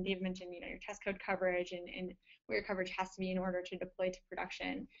classes, and then David mentioned, your test code coverage and where your coverage has to be in order to deploy to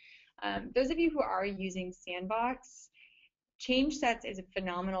production. Those of you who are using Sandbox, change sets is a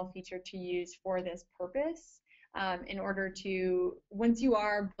phenomenal feature to use for this purpose. In order to, once you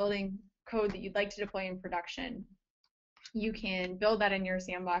are building code that you'd like to deploy in production, you can build that in your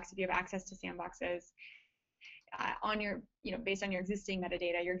sandbox if you have access to sandboxes on your, based on your existing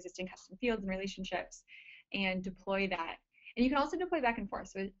metadata, your existing custom fields and relationships, and deploy that. And you can also deploy back and forth.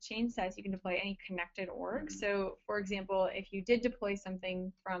 So with change sets, you can deploy any connected org. So for example, if you did deploy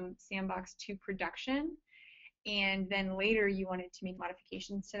something from sandbox to production, and then later you wanted to make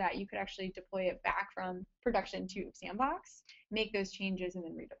modifications to that, you could actually deploy it back from production to sandbox, make those changes, and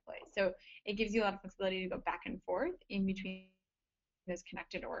then redeploy. So it gives you a lot of flexibility to go back and forth in between those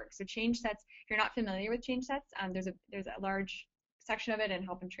connected orgs. So change sets, if you're not familiar with change sets, there's a large section of it in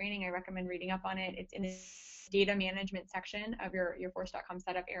help and training. I recommend reading up on it. It's in the data management section of your Force.com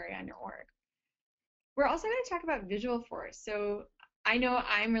setup area in your org. We're also going to talk about Visualforce. So I know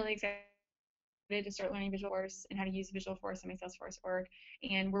I'm really excited to start learning Visualforce and how to use Visualforce in my Salesforce org,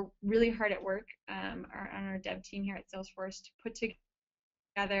 and we're really hard at work on our dev team here at Salesforce to put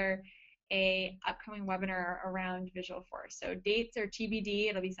together a upcoming webinar around Visualforce. So dates are TBD.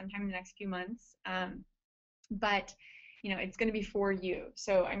 It'll be sometime in the next few months, but it's going to be for you.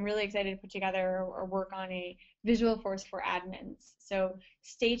 So I'm really excited to put together or work on a Visualforce for admins. So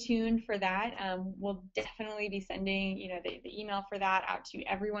stay tuned for that. We'll definitely be sending the email for that out to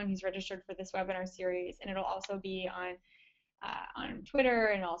everyone who's registered for this webinar series, and it'll also be on Twitter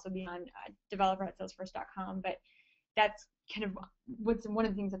and also be on developer@salesforce.com. But that's kind of what's one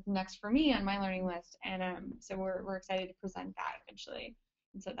of the things that's next for me on my learning list, and so we're excited to present that eventually,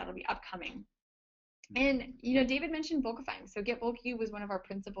 and so that'll be upcoming. And David mentioned bulkifying. So get bulky was one of our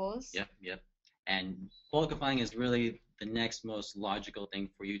principles. Yep. And bulkifying is really the next most logical thing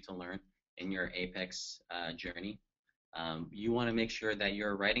for you to learn in your Apex journey. You want to make sure that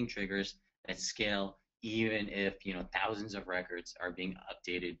you're writing triggers that scale even if thousands of records are being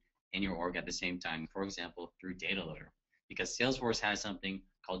updated in your org at the same time. For example, through data loader, because Salesforce has something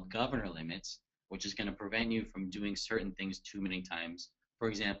called governor limits, which is going to prevent you from doing certain things too many times. For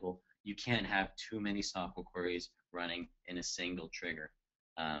example, you can't have too many SOQL queries running in a single trigger.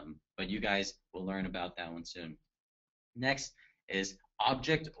 But you guys will learn about that one soon. Next is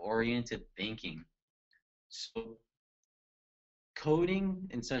object-oriented thinking. So coding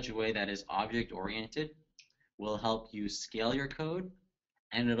in such a way that is object-oriented will help you scale your code,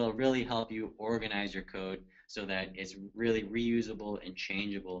 and it'll really help you organize your code so that it's really reusable and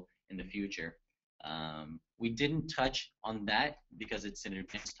changeable in the future. We didn't touch on that because it's an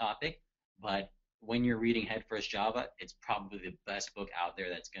advanced topic, but when you're reading Headfirst Java, it's probably the best book out there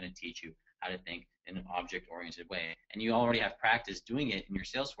that's going to teach you how to think in an object-oriented way. And you already have practice doing it in your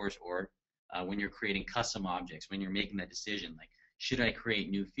Salesforce org when you're creating custom objects, when you're making that decision, like, Should I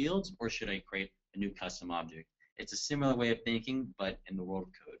create new fields or should I create a new custom object? It's a similar way of thinking, but in the world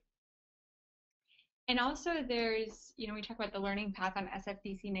of code. And also there's, we talk about the learning path on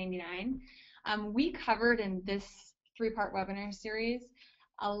SFDC 99. We covered in this 3-part webinar series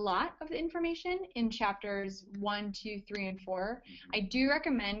a lot of the information in chapters 1, 2, 3, and 4. I do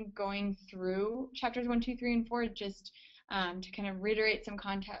recommend going through chapters 1, 2, 3, and 4 just to kind of reiterate some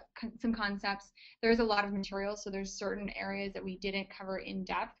concepts. There's a lot of material, so there's certain areas that we didn't cover in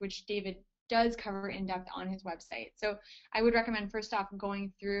depth, which David does cover in depth on his website. So I would recommend first off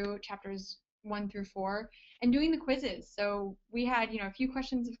going through chapters 1 through 4 and doing the quizzes. So we had, a few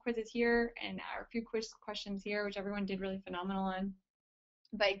questions of quizzes here and a few quiz questions here, which everyone did really phenomenal on.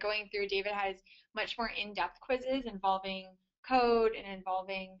 But going through, David has much more in-depth quizzes involving code and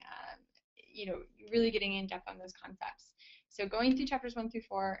involving, really getting in depth on those concepts. So going through chapters 1 through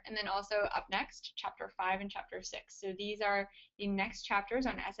 4, and then also up next, chapter 5 and chapter 6. So these are the next chapters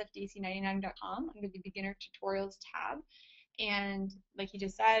on sfdc99.com under the beginner tutorials tab. And like he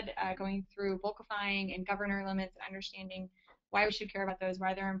just said, going through bulkifying and governor limits and understanding why we should care about those,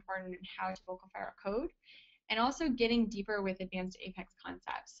 why they're important, and how to bulkify our code. And also getting deeper with advanced Apex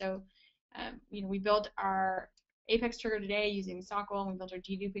concepts. So, we built our Apex trigger today using SOQL, and we built our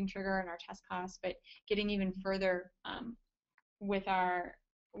deduping trigger and our test class, but getting even further with our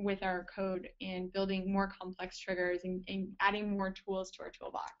code and building more complex triggers and adding more tools to our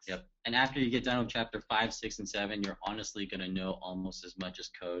toolbox. Yep. And after you get done with chapter 5, 6, and 7, you're honestly going to know almost as much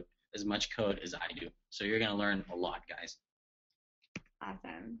code as I do. So you're going to learn a lot, guys.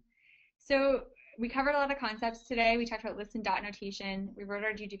 Awesome. So we covered a lot of concepts today. We talked about list and dot notation. We wrote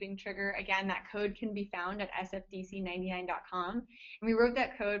our deduping trigger. Again, that code can be found at sfdc99.com. And we wrote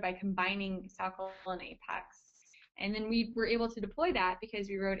that code by combining SOQL and Apex. And then we were able to deploy that because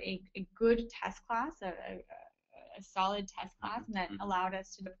we wrote a good test class, a solid test class, and that allowed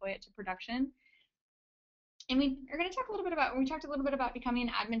us to deploy it to production. And we talked a little bit about becoming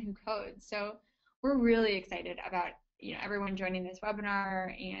an admin who codes. So we're really excited about everyone joining this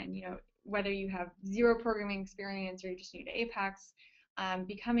webinar, and whether you have zero programming experience or you're just new to Apex,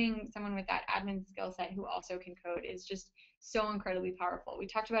 becoming someone with that admin skill set who also can code is just so incredibly powerful. We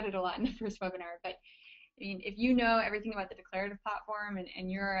talked about it a lot in the first webinar, but if you know everything about the declarative platform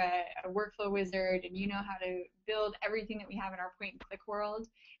and you're a workflow wizard and you know how to build everything that we have in our point-and-click world,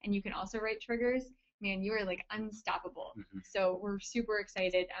 and you can also write triggers, man, you are like unstoppable. So we're super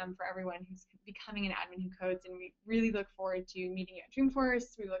excited for everyone who's becoming an admin who codes, and we really look forward to meeting you at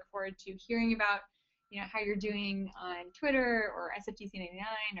Dreamforce. We look forward to hearing about how you're doing on Twitter or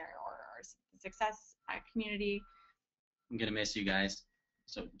SFDC99 or Success #community. I'm gonna miss you guys.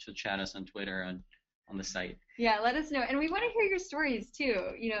 So chat us on Twitter on the site. Yeah, let us know, and we want to hear your stories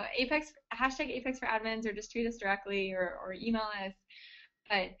too. Apex #Apex for admins, or just tweet us directly or email us.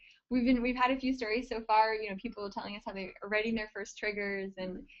 But we've had a few stories so far. People telling us how they are writing their first triggers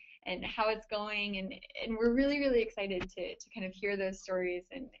and how it's going, and we're really, really excited to kind of hear those stories,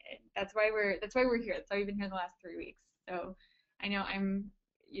 and that's why we're here. That's why we've been here the last 3 weeks. So I know I'm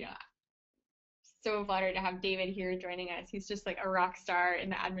so flattered to have David here joining us. He's just like a rock star in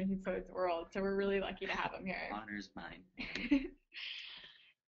the admin who codes world. So we're really lucky to have him here. Honor's mine.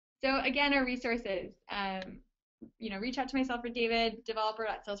 So again, our resources. Reach out to myself or David.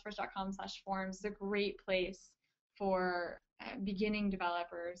 Developer.salesforce.com/forums is a great place for beginning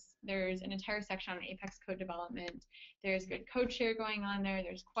developers. There's an entire section on Apex code development. There's good code share going on there.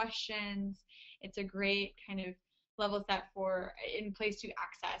 There's questions. It's a great kind of level set in place to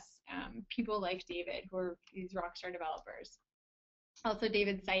access people like David, who are these rockstar developers. Also,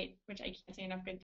 David's site, which I can't say enough good